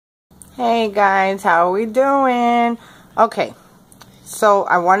Hey guys, how are we doing? Okay, so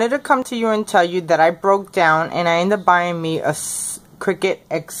I wanted to come to you and tell you that I broke down and I ended up buying me a Cricut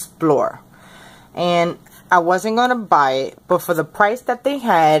Explorer. And I wasn't going to buy it, but for the price that they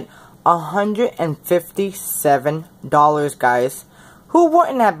had, $157, guys. Who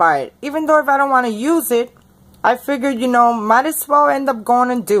wouldn't have buy it? Even though if I don't want to use it, I figured, might as well end up going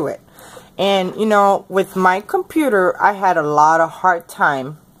and do it. And, with my computer, I had a lot of hard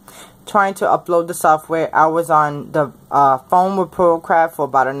time trying to upload the software. I was on the phone with ProCraft for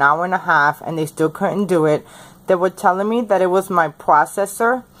about an hour and a half, and they still couldn't do it. They were telling me that it was my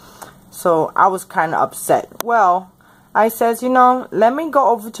processor, so I was kind of upset. Well, I says, let me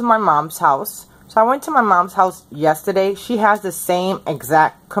go over to my mom's house. So I went to my mom's house yesterday. She has the same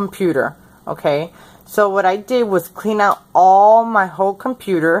exact computer, okay? So what I did was clean out all my whole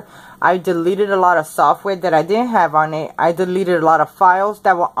computer. I deleted a lot of software that I didn't have on it. I deleted a lot of files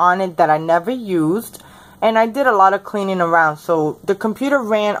that were on it that I never used. And I did a lot of cleaning around. So the computer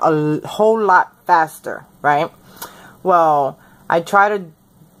ran a whole lot faster, right? Well, I tried to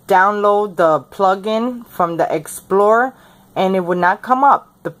download the plugin from the Explorer and it would not come up.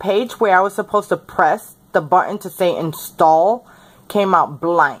 The page where I was supposed to press the button to say install came out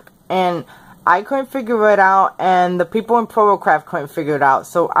blank. And I couldn't figure it out, and the people in ProCraft couldn't figure it out.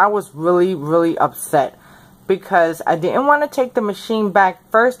 So I was really, really upset because I didn't want to take the machine back,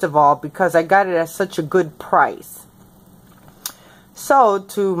 first of all, because I got it at such a good price. So,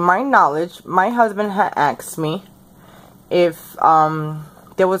 to my knowledge, my husband had asked me if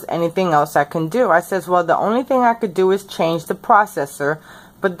there was anything else I can do. I says, well, the only thing I could do is change the processor,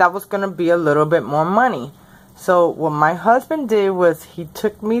 but that was going to be a little bit more money. So what my husband did was he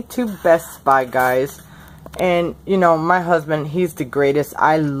took me to Best Buy, guys. And, my husband, he's the greatest.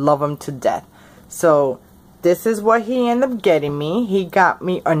 I love him to death. So this is what he ended up getting me. He got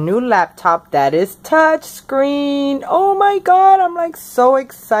me a new laptop that is touch screen. Oh my God, I'm like so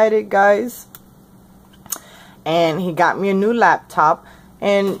excited, guys. And he got me a new laptop.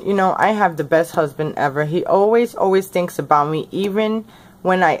 And, I have the best husband ever. He always thinks about me, even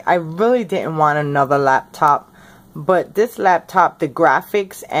when I really didn't want another laptop. But this laptop, the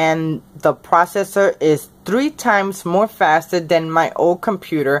graphics and the processor is 3 times more faster than my old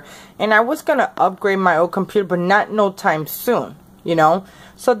computer. And I was going to upgrade my old computer, but not no time soon,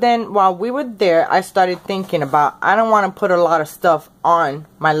 So then while we were there, I started thinking about, I don't want to put a lot of stuff on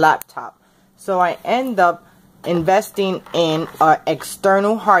my laptop. So I end up investing in an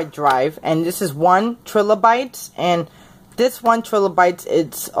external hard drive. And this is 1 terabyte. And this 1 terabyte,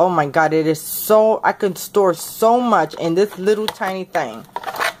 it's, oh my God, it is so, I could store so much in this little tiny thing.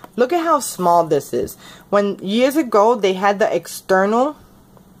 Look at how small this is. When years ago, they had the external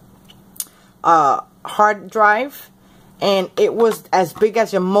hard drive, and it was as big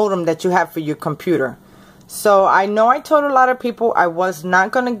as your modem that you have for your computer. So I know I told a lot of people I was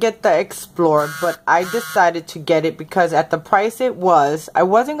not going to get the Explorer, but I decided to get it because at the price it was, I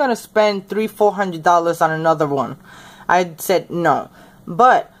wasn't going to spend $300-400 on another one. I said no.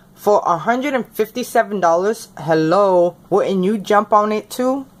 But for $157, hello, wouldn't you jump on it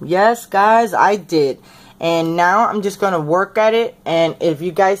too? Yes, guys, I did. And now I'm just going to work at it. And if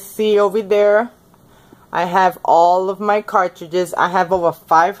you guys see over there, I have all of my cartridges. I have over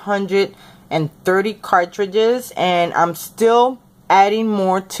 530 cartridges. And I'm still adding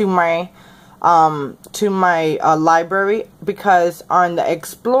more to my library, because on the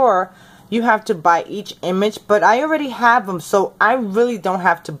Explorer, you have to buy each image, but I already have them, so I really don't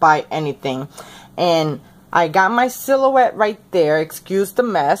have to buy anything. And I got my silhouette right there, excuse the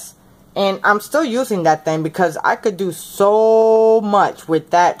mess, and I'm still using that thing because I could do so much with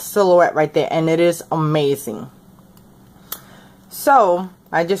that silhouette right there, and it is amazing. So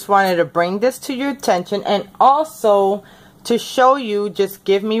I just wanted to bring this to your attention, and also to show you, just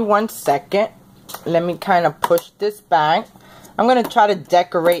give me 1 second. Let me kind of push this back. I'm going to try to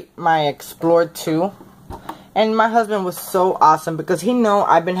decorate my Explorer too. And my husband was so awesome because he know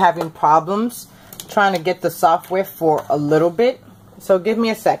I've been having problems trying to get the software for a little bit. So give me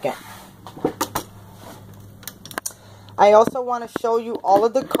a second. I also want to show you all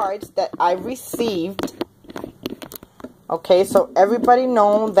of the cards that I received. Okay, so everybody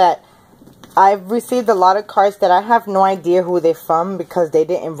know that I've received a lot of cards that I have no idea who they're from because they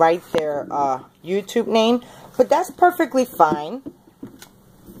didn't write their YouTube name. But that's perfectly fine,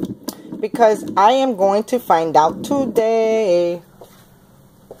 because I am going to find out today.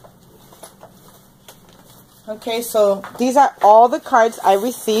 Okay, so these are all the cards I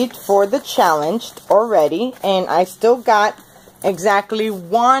received for the challenge already. And I still got exactly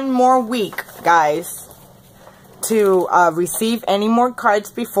 1 more week, guys, to receive any more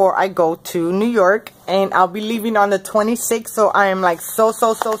cards before I go to New York. And I'll be leaving on the 26th, so I am like so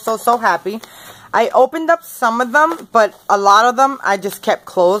happy. I opened up some of them, but a lot of them I just kept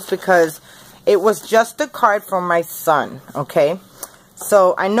closed because it was just a card from my son, okay?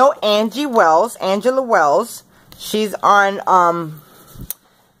 So I know Angela Wells. She's on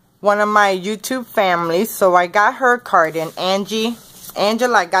one of my YouTube families, so I got her card in.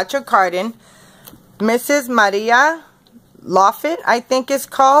 Angela, I got your card in. Mrs. Maria Loffit, I think it's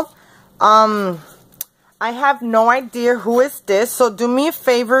called. I have no idea who is this, so do me a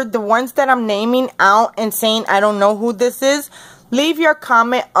favor, the ones that I'm naming out and saying I don't know who this is, leave your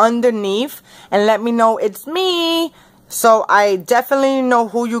comment underneath and let me know it's me, so I definitely know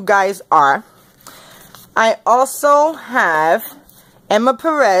who you guys are. I also have Emma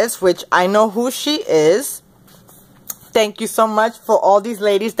Perez, which I know who she is. Thank you so much for all these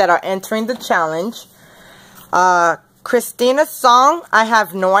ladies that are entering the challenge. Christina Song, I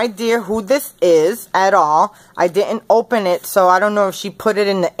have no idea who this is at all. I didn't open it, so I don't know if she put it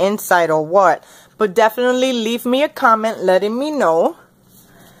in the inside or what. But definitely leave me a comment letting me know.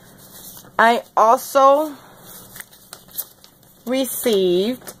 I also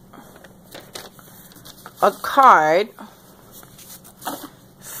received a card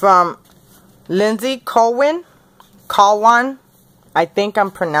from Lindsay Colwyn, I think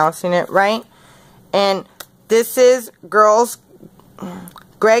I'm pronouncing it right. And this is Greg's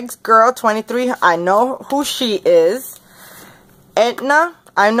Girl 23. I know who she is. Edna,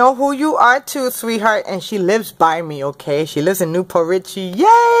 I know who you are too, sweetheart. And she lives by me, okay? She lives in Newport Richie.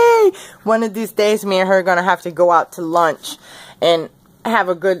 Yay! One of these days, me and her are going to have to go out to lunch and have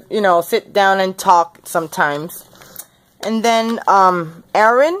a good, you know, sit down and talk sometimes. And then,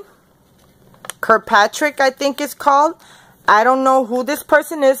 Aaron Kirkpatrick, I think it's called. I don't know who this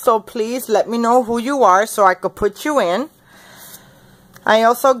person is, so please let me know who you are so I could put you in. I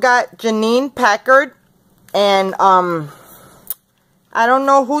also got Janine Packard, and I don't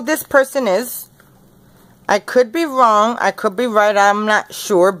know who this person is. I could be wrong, I could be right, I'm not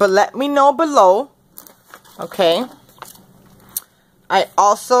sure, but let me know below. Okay. I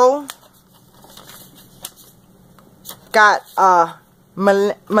also got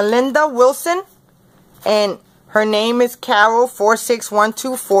Melinda Wilson, and her name is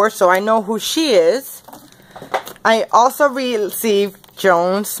Carol46124, so I know who she is. I also received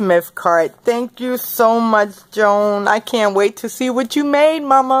Joan Smith card. Thank you so much, Joan. I can't wait to see what you made,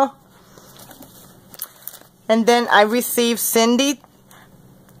 Mama. And then I received Cindy.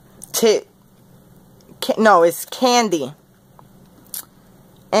 No, it's Candy.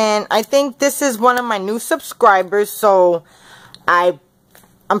 And I think this is one of my new subscribers, so I'm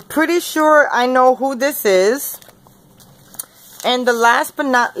pretty sure I know who this is. And the last but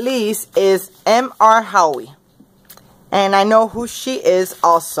not least is M.R. Howie. And I know who she is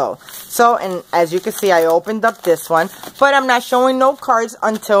also. So, and as you can see, I opened up this one. But I'm not showing no cards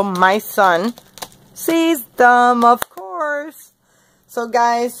until my son sees them, of course. So,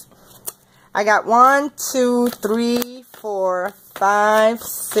 guys, I got 1, 2, 3, 4, 5,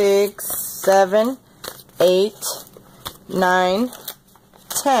 6, 7, 8, 9,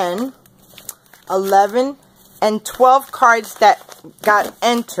 10, 11, and 12 cards that got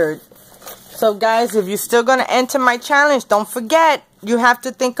entered. So guys, if you're still going to enter my challenge, don't forget, you have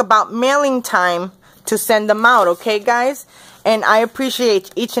to think about mailing time to send them out, okay guys? And I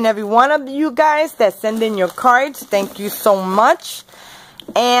appreciate each and every one of you guys that send in your cards. Thank you so much.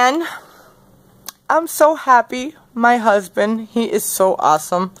 And I'm so happy. My husband, he is so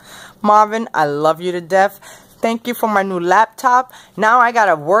awesome. Marvin, I love you to death. Thank you for my new laptop. Now I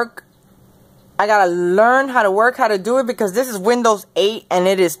gotta learn how to do it because this is Windows 8 and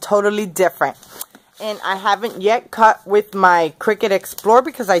it is totally different. And I haven't yet cut with my Cricut Explorer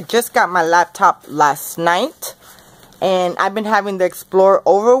because I just got my laptop last night. And I've been having the Explorer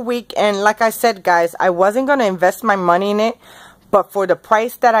over a week. And like I said, guys, I wasn't going to invest my money in it. But for the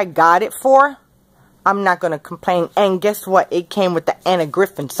price that I got it for, I'm not going to complain. And guess what? It came with the Anna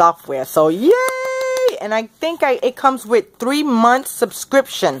Griffin software. So, yay! And I think it comes with 3 months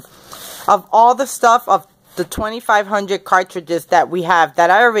subscription of all the stuff of the 2,500 cartridges that we have, that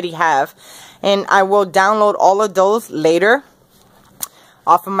I already have. And I will download all of those later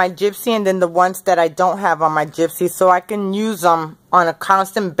off of my Gypsy, and then the ones that I don't have on my Gypsy, so I can use them on a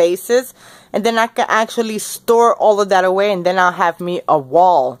constant basis. And then I can actually store all of that away, and then I'll have me a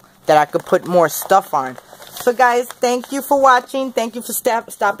wall that I could put more stuff on. So guys, thank you for watching. Thank you for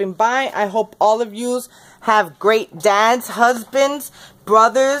stopping by. I hope all of you have great dads, husbands,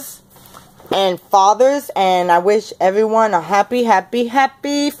 brothers, and fathers. And I wish everyone a happy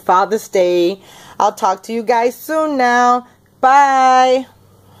Father's Day. I'll talk to you guys soon now. Bye.